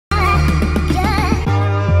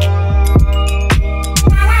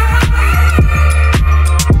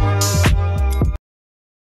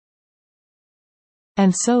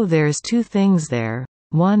And so there's two things there.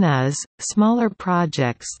 One is, smaller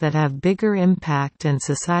projects that have bigger impact and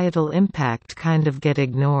societal impact kind of get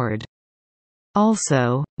ignored.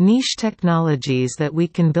 Also, niche technologies that we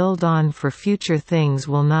can build on for future things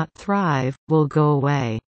will not thrive, will go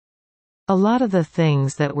away. A lot of the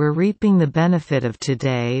things that we're reaping the benefit of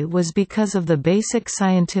today was because of the basic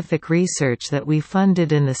scientific research that we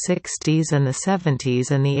funded in the 60s and the 70s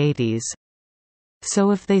and the 80s.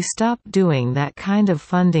 So if they stop doing that kind of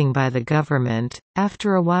funding by the government,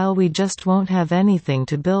 after a while we just won't have anything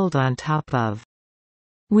to build on top of.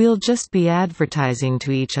 We'll just be advertising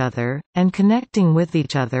to each other, and connecting with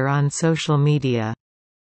each other on social media.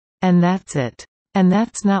 And that's it. And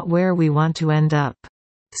that's not where we want to end up.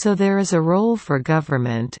 So there is a role for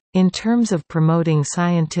government, in terms of promoting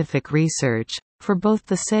scientific research, for both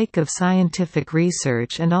the sake of scientific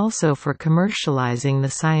research and also for commercializing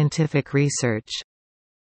the scientific research.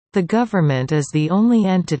 The government is the only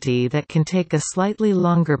entity that can take a slightly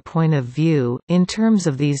longer point of view, in terms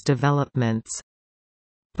of these developments.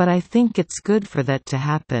 But I think it's good for that to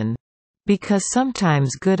happen. Because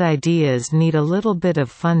sometimes good ideas need a little bit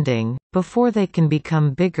of funding, before they can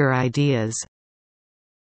become bigger ideas.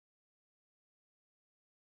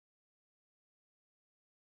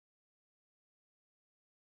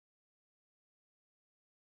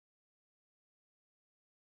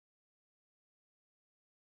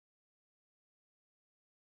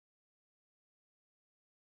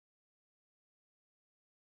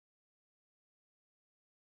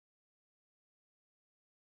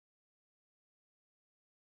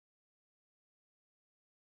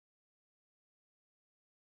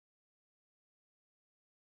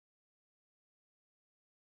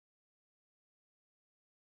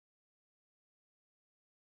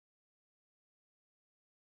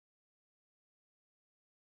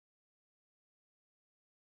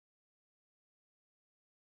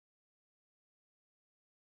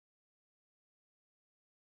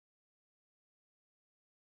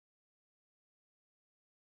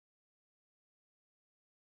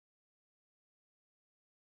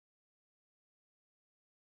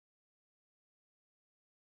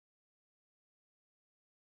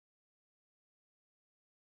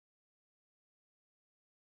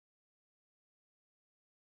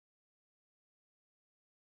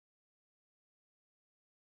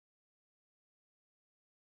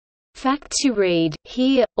 Facts you read,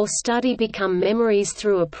 hear, or study become memories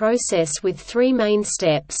through a process with three main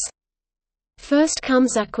steps. First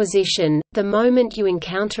comes acquisition, the moment you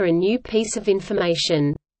encounter a new piece of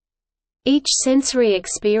information. Each sensory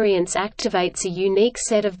experience activates a unique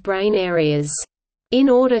set of brain areas. In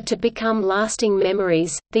order to become lasting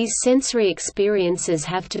memories, these sensory experiences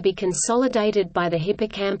have to be consolidated by the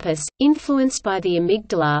hippocampus, influenced by the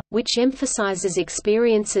amygdala, which emphasizes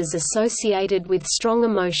experiences associated with strong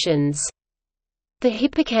emotions. The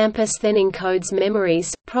hippocampus then encodes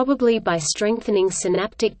memories, probably by strengthening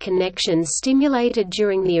synaptic connections stimulated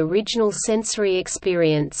during the original sensory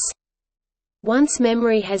experience. Once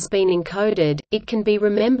memory has been encoded, it can be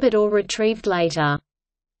remembered or retrieved later.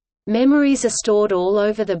 Memories are stored all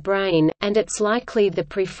over the brain, and it's likely the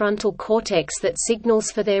prefrontal cortex that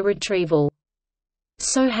signals for their retrieval.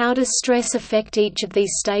 So how does stress affect each of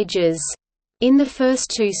these stages? In the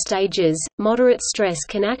first two stages, moderate stress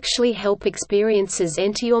can actually help experiences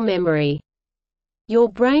enter your memory. Your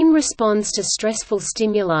brain responds to stressful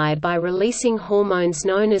stimuli by releasing hormones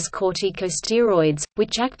known as corticosteroids,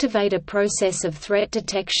 which activate a process of threat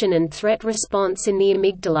detection and threat response in the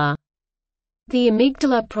amygdala. The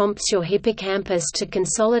amygdala prompts your hippocampus to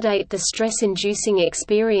consolidate the stress-inducing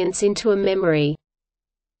experience into a memory.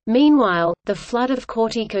 Meanwhile, the flood of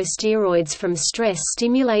corticosteroids from stress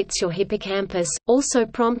stimulates your hippocampus, also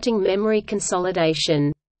prompting memory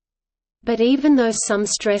consolidation. But even though some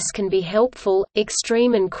stress can be helpful,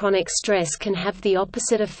 extreme and chronic stress can have the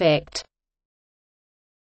opposite effect.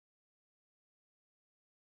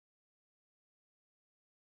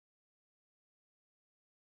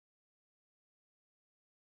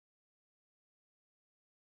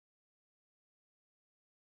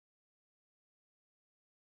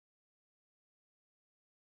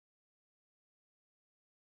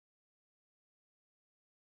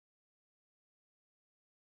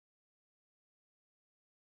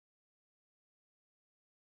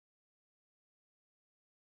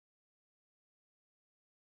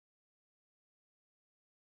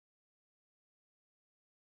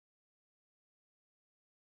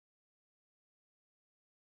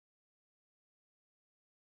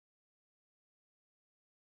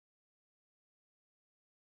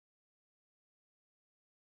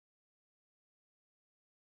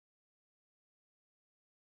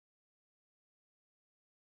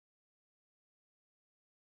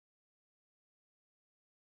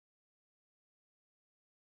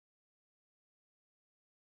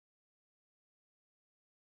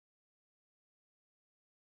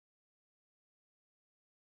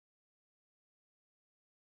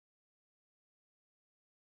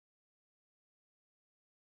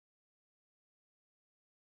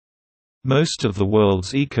 Most of the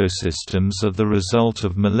world's ecosystems are the result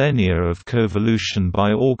of millennia of coevolution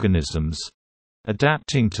by organisms,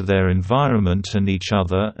 adapting to their environment and each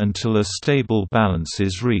other until a stable balance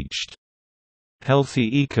is reached.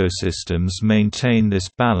 Healthy ecosystems maintain this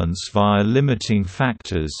balance via limiting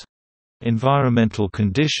factors, environmental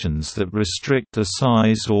conditions that restrict the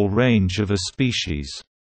size or range of a species.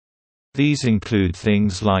 These include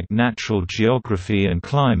things like natural geography and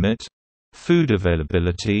climate, food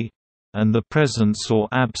availability, and the presence or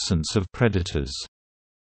absence of predators.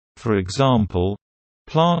 For example,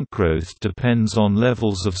 plant growth depends on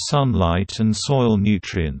levels of sunlight and soil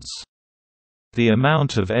nutrients. The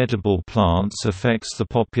amount of edible plants affects the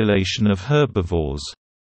population of herbivores,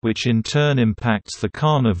 which in turn impacts the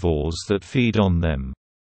carnivores that feed on them.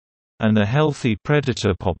 And a healthy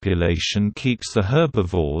predator population keeps the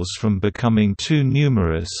herbivores from becoming too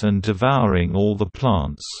numerous and devouring all the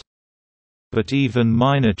plants. But even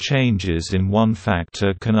minor changes in one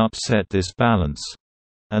factor can upset this balance,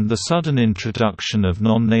 and the sudden introduction of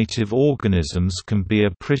non-native organisms can be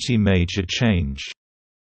a pretty major change.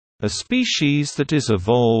 A species that is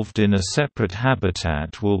evolved in a separate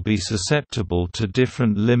habitat will be susceptible to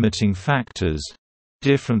different limiting factors,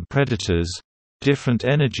 different predators, different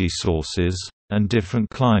energy sources, and different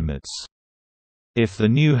climates. If the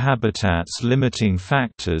new habitat's limiting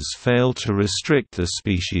factors fail to restrict the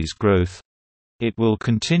species' growth, it will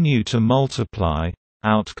continue to multiply,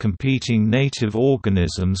 out-competing native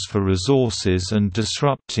organisms for resources and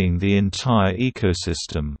disrupting the entire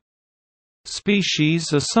ecosystem.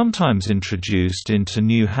 Species are sometimes introduced into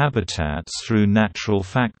new habitats through natural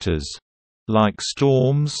factors, like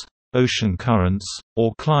storms, ocean currents,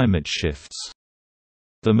 or climate shifts.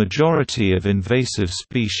 The majority of invasive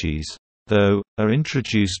species, though, are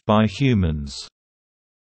introduced by humans.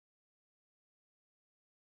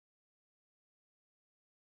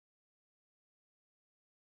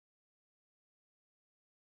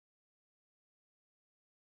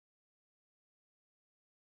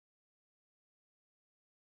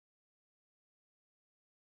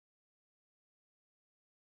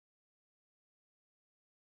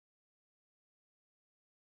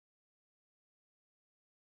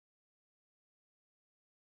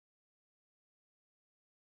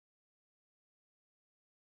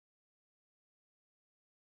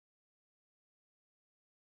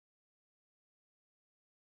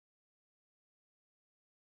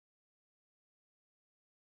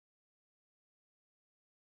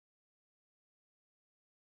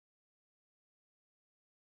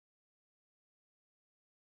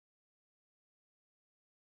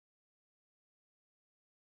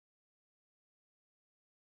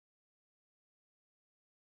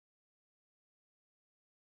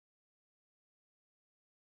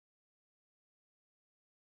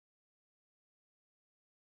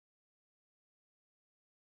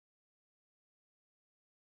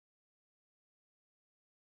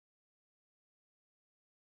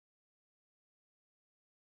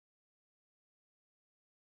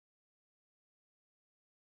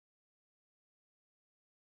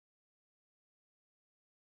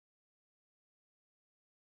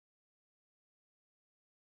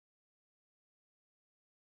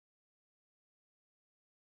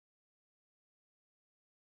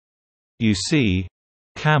 You see,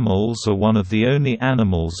 camels are one of the only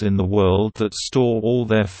animals in the world that store all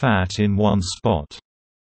their fat in one spot.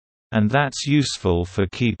 And that's useful for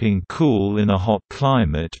keeping cool in a hot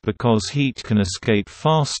climate because heat can escape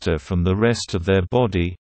faster from the rest of their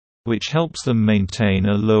body, which helps them maintain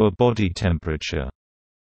a lower body temperature.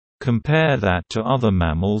 Compare that to other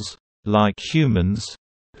mammals, like humans,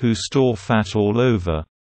 who store fat all over,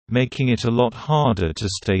 making it a lot harder to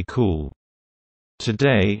stay cool.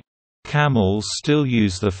 Today, camels still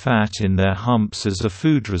use the fat in their humps as a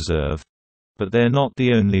food reserve, but they're not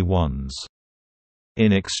the only ones.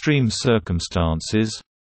 In extreme circumstances,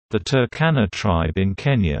 the Turkana tribe in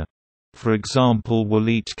Kenya, for example, will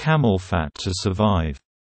eat camel fat to survive.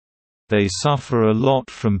 They suffer a lot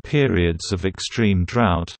from periods of extreme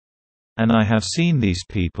drought, and I have seen these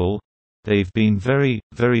people. They've been very,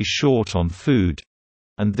 very short on food,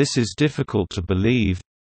 and this is difficult to believe,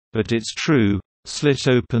 but it's true. Slit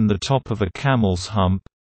open the top of a camel's hump,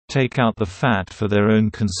 take out the fat for their own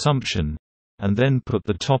consumption, and then put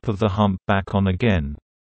the top of the hump back on again.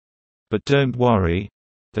 But don't worry,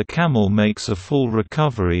 the camel makes a full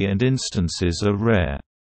recovery and instances are rare.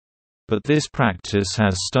 But this practice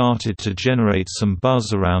has started to generate some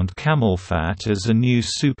buzz around camel fat as a new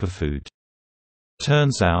superfood.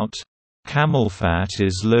 Turns out, camel fat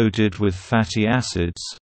is loaded with fatty acids,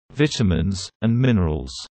 vitamins, and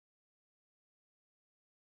minerals.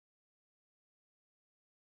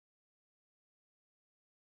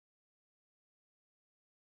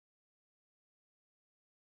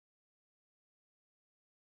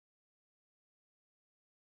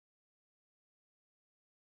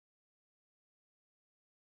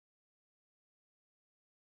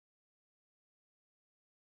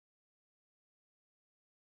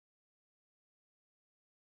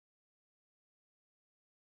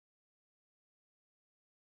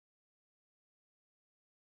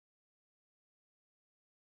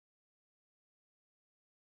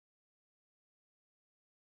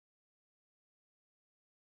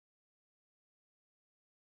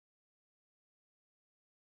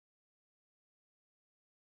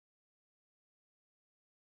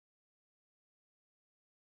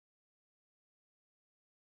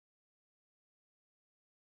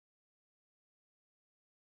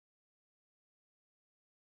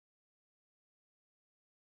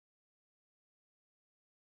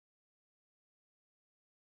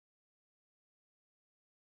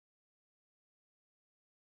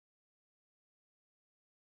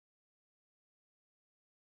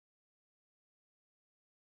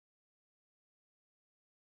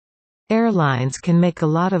 Airlines can make a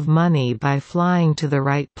lot of money by flying to the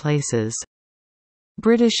right places.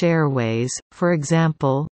 British Airways, for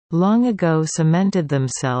example, long ago cemented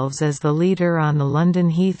themselves as the leader on the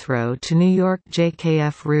London Heathrow to New York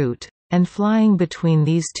JKF route, and flying between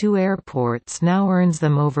these two airports now earns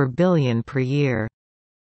them over $1 billion per year.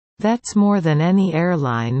 That's more than any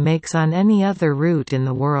airline makes on any other route in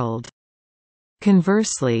the world.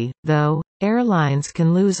 Conversely, though, airlines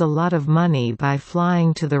can lose a lot of money by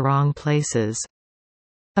flying to the wrong places.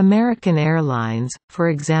 American Airlines, for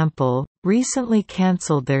example, recently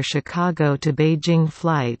cancelled their Chicago to Beijing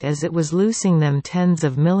flight as it was losing them tens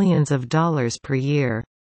of millions of dollars per year.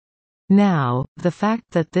 Now, the fact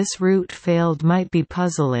that this route failed might be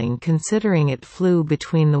puzzling considering it flew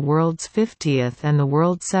between the world's 50th and the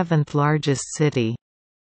world's 7th largest city.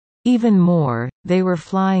 Even more, they were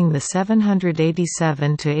flying the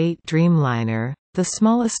 787-8 Dreamliner, the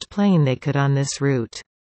smallest plane they could on this route.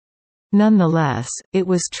 Nonetheless, it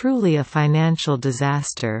was truly a financial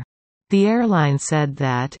disaster. The airline said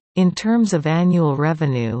that, in terms of annual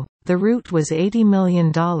revenue, the route was $80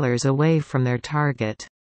 million away from their target.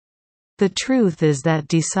 The truth is that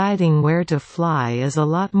deciding where to fly is a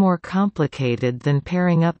lot more complicated than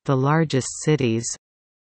pairing up the largest cities.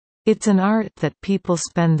 It's an art that people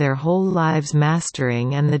spend their whole lives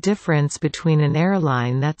mastering, and the difference between an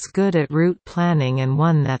airline that's good at route planning and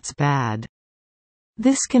one that's bad.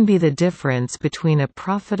 This can be the difference between a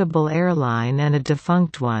profitable airline and a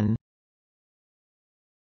defunct one.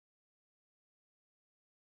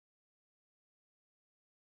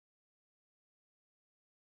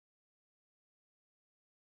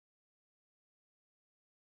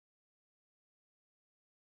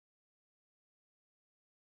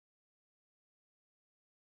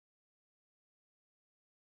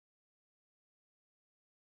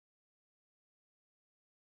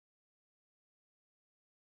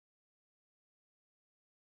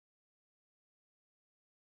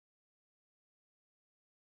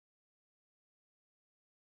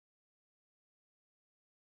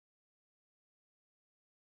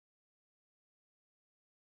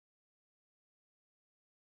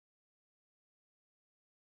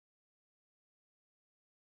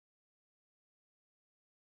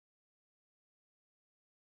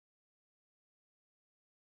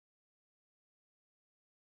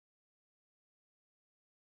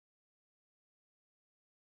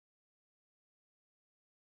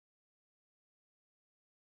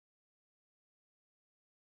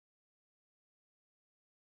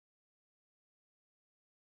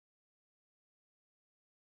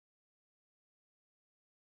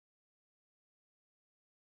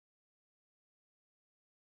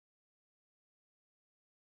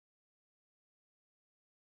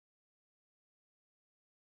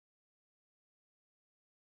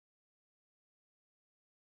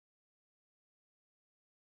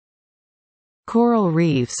 Coral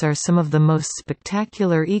reefs are some of the most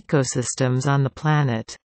spectacular ecosystems on the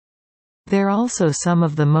planet. They're also some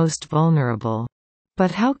of the most vulnerable.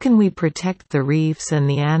 But how can we protect the reefs and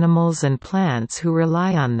the animals and plants who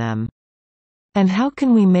rely on them? And how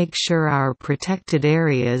can we make sure our protected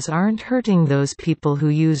areas aren't hurting those people who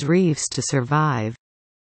use reefs to survive?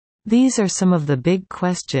 These are some of the big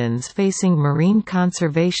questions facing marine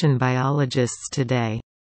conservation biologists today.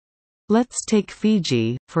 Let's take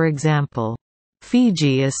Fiji, for example.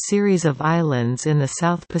 Fiji is a series of islands in the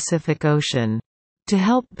South Pacific Ocean. To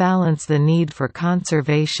help balance the need for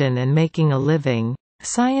conservation and making a living,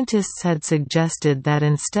 scientists had suggested that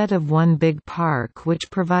instead of one big park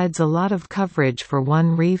which provides a lot of coverage for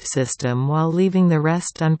one reef system while leaving the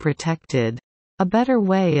rest unprotected, a better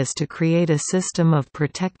way is to create a system of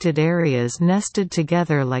protected areas nested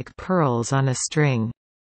together like pearls on a string.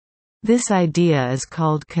 This idea is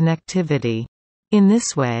called connectivity. In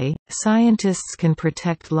this way, scientists can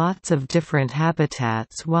protect lots of different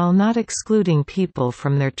habitats while not excluding people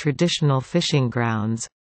from their traditional fishing grounds.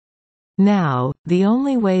 Now, the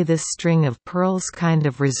only way this string of pearls kind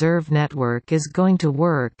of reserve network is going to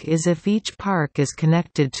work is if each park is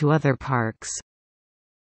connected to other parks.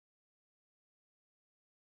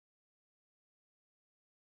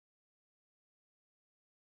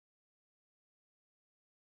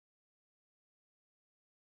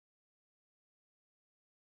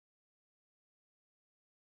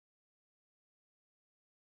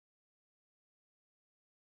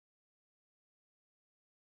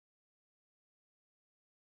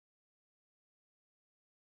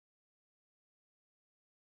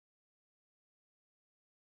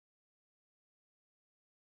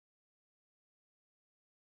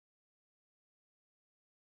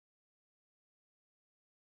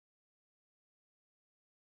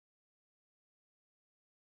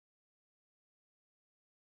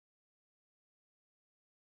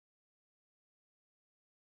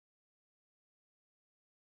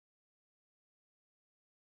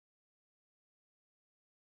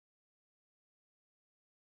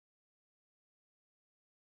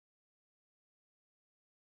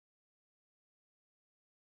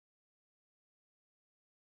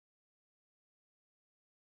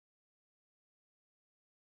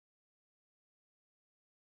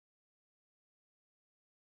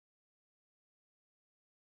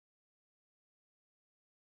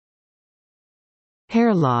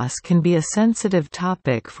 Hair loss can be a sensitive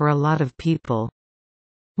topic for a lot of people.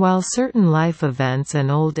 While certain life events and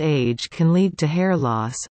old age can lead to hair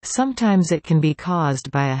loss, sometimes it can be caused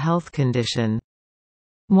by a health condition.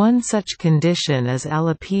 One such condition is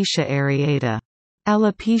alopecia areata.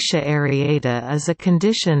 Alopecia areata is a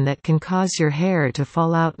condition that can cause your hair to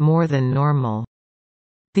fall out more than normal.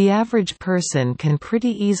 The average person can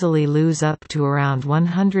pretty easily lose up to around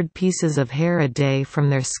 100 pieces of hair a day from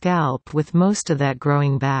their scalp, with most of that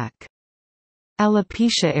growing back.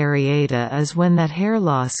 Alopecia areata is when that hair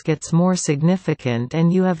loss gets more significant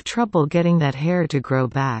and you have trouble getting that hair to grow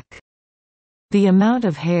back. The amount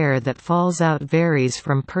of hair that falls out varies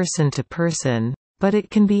from person to person, but it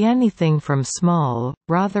can be anything from small,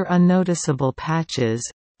 rather unnoticeable patches,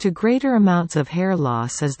 to greater amounts of hair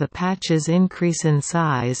loss as the patches increase in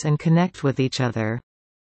size and connect with each other.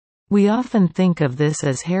 We often think of this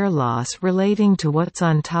as hair loss relating to what's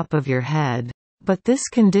on top of your head, but this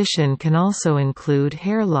condition can also include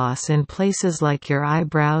hair loss in places like your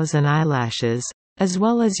eyebrows and eyelashes, as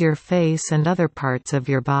well as your face and other parts of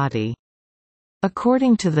your body.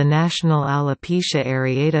 According to the National Alopecia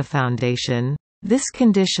Areata Foundation, this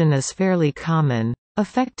condition is fairly common,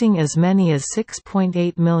 affecting as many as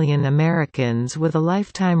 6.8 million Americans with a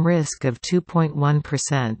lifetime risk of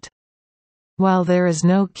 2.1%. While there is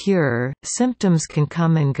no cure, symptoms can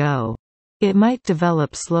come and go. It might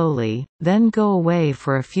develop slowly, then go away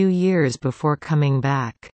for a few years before coming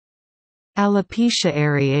back. Alopecia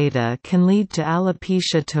areata can lead to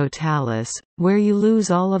alopecia totalis, where you lose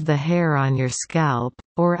all of the hair on your scalp,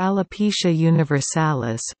 or alopecia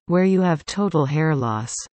universalis, where you have total hair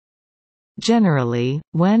loss. Generally,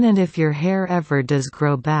 when and if your hair ever does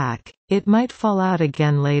grow back, it might fall out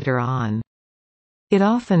again later on. It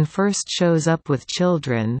often first shows up with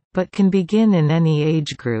children, but can begin in any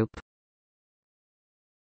age group.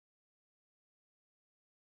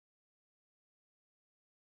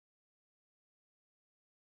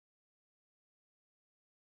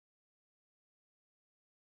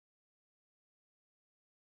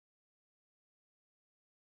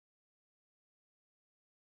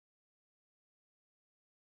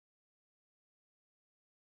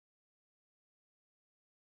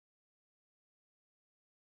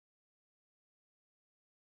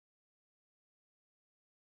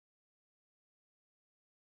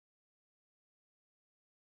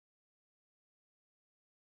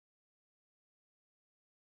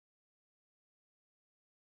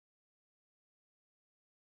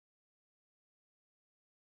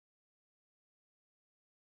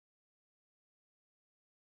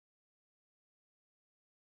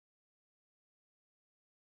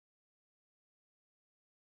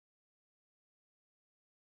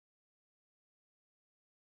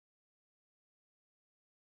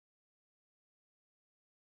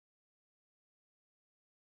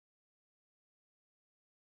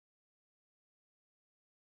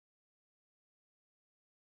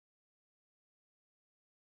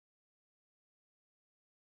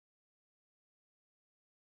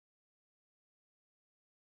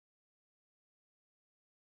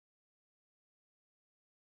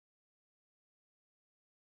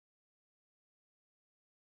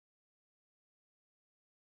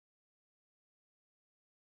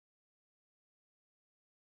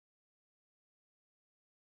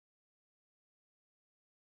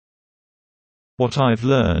 What I've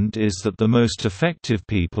learned is that the most effective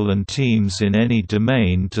people and teams in any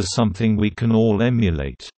domain do something we can all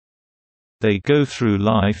emulate. They go through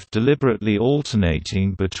life deliberately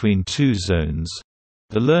alternating between two zones: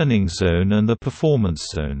 the learning zone and the performance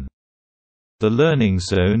zone. The learning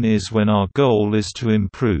zone is when our goal is to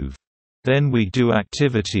improve. Then we do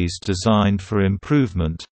activities designed for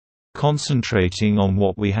improvement, concentrating on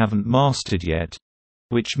what we haven't mastered yet,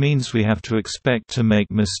 which means we have to expect to make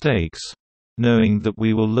mistakes, knowing that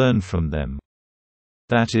we will learn from them.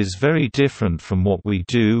 That is very different from what we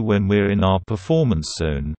do when we're in our performance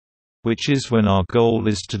zone, which is when our goal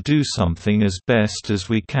is to do something as best as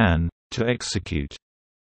we can, to execute.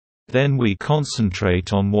 Then we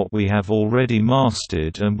concentrate on what we have already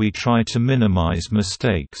mastered and we try to minimize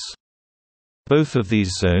mistakes. Both of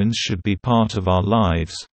these zones should be part of our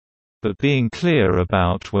lives, but being clear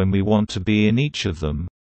about when we want to be in each of them,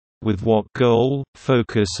 with what goal,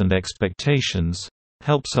 focus and expectations,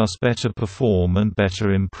 helps us better perform and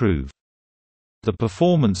better improve. The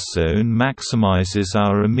performance zone maximizes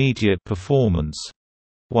our immediate performance,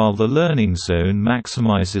 while the learning zone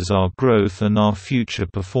maximizes our growth and our future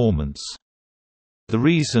performance. The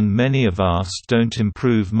reason many of us don't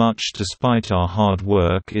improve much despite our hard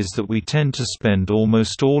work is that we tend to spend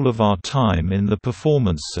almost all of our time in the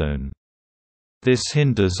performance zone. This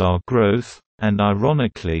hinders our growth, and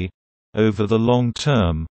ironically, over the long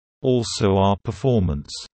term, also our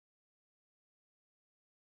performance.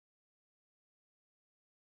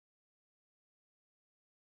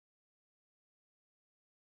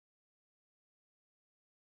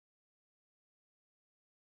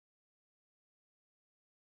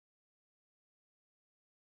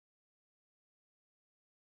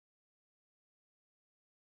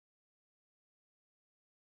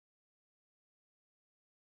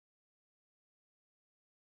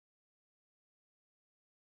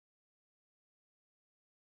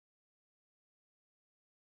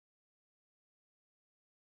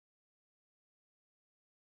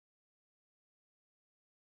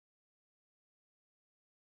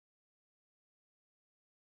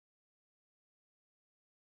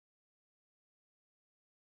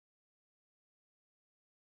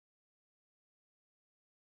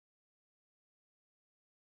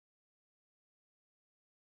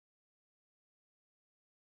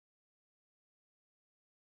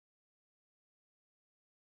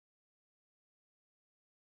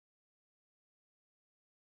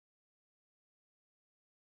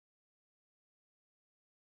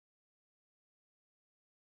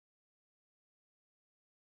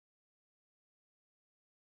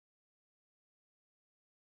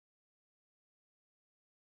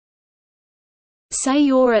 Say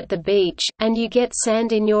you're at the beach, and you get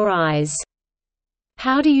sand in your eyes.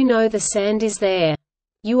 How do you know the sand is there?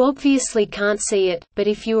 You obviously can't see it, but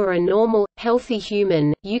if you are a normal, healthy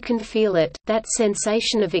human, you can feel it, that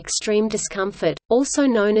sensation of extreme discomfort, also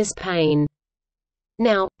known as pain.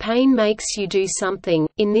 Now, pain makes you do something,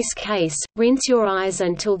 in this case, rinse your eyes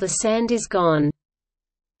until the sand is gone.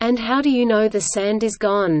 And how do you know the sand is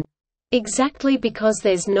gone? Exactly because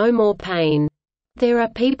there's no more pain. There are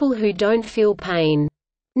people who don't feel pain.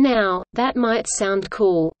 Now, that might sound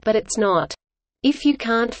cool, but it's not. If you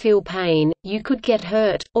can't feel pain, you could get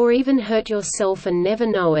hurt, or even hurt yourself and never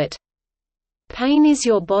know it. Pain is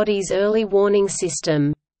your body's early warning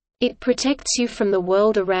system. It protects you from the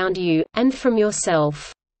world around you, and from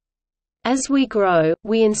yourself. As we grow,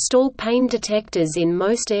 we install pain detectors in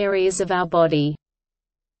most areas of our body.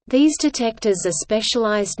 These detectors are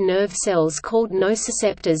specialized nerve cells called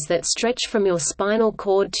nociceptors that stretch from your spinal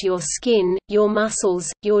cord to your skin, your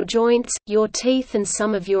muscles, your joints, your teeth and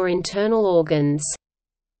some of your internal organs.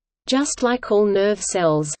 Just like all nerve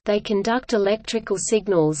cells, they conduct electrical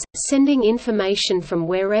signals, sending information from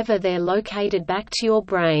wherever they're located back to your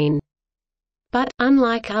brain. But,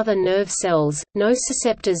 unlike other nerve cells,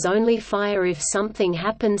 nociceptors only fire if something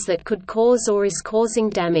happens that could cause or is causing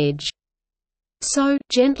damage. So,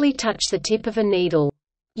 gently touch the tip of a needle.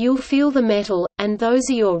 You'll feel the metal, and those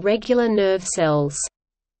are your regular nerve cells.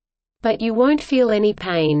 But you won't feel any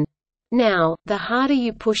pain. Now, the harder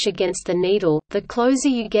you push against the needle, the closer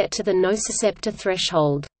you get to the nociceptor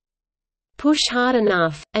threshold. Push hard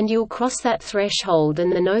enough, and you'll cross that threshold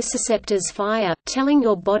and the nociceptors fire, telling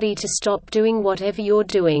your body to stop doing whatever you're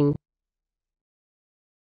doing.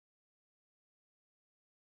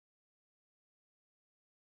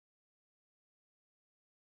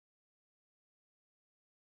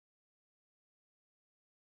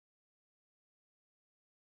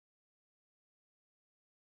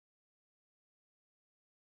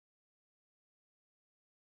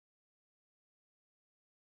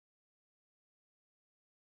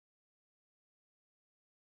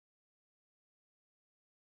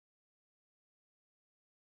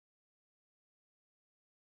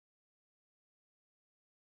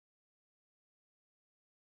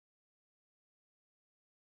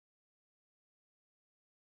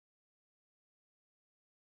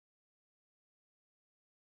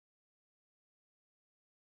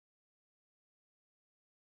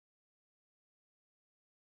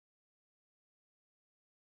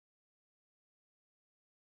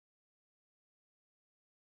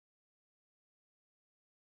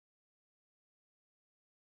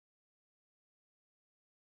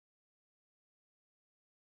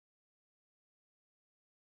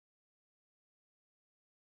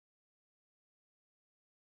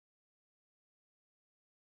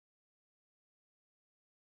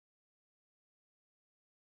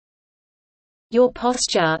 Your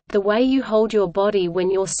posture, the way you hold your body when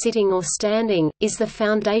you're sitting or standing, is the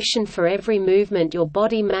foundation for every movement your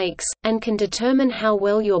body makes, and can determine how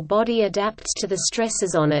well your body adapts to the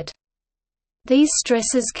stresses on it. These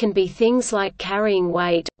stresses can be things like carrying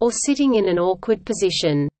weight, or sitting in an awkward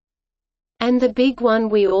position. And the big one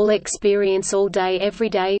we all experience all day every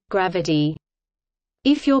day, gravity.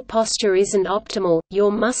 If your posture isn't optimal,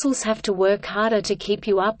 your muscles have to work harder to keep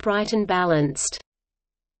you upright and balanced.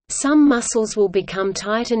 Some muscles will become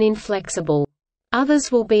tight and inflexible.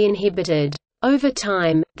 Others will be inhibited. Over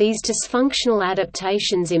time, these dysfunctional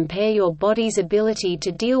adaptations impair your body's ability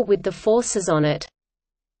to deal with the forces on it.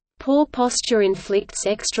 Poor posture inflicts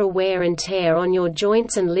extra wear and tear on your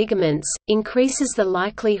joints and ligaments, increases the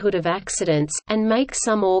likelihood of accidents, and makes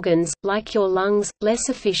some organs, like your lungs, less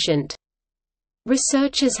efficient.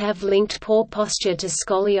 Researchers have linked poor posture to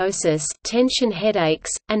scoliosis, tension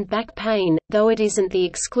headaches, and back pain, though it isn't the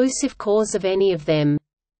exclusive cause of any of them.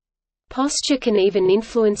 Posture can even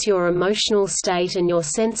influence your emotional state and your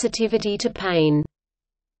sensitivity to pain.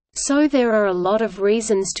 So there are a lot of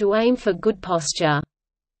reasons to aim for good posture.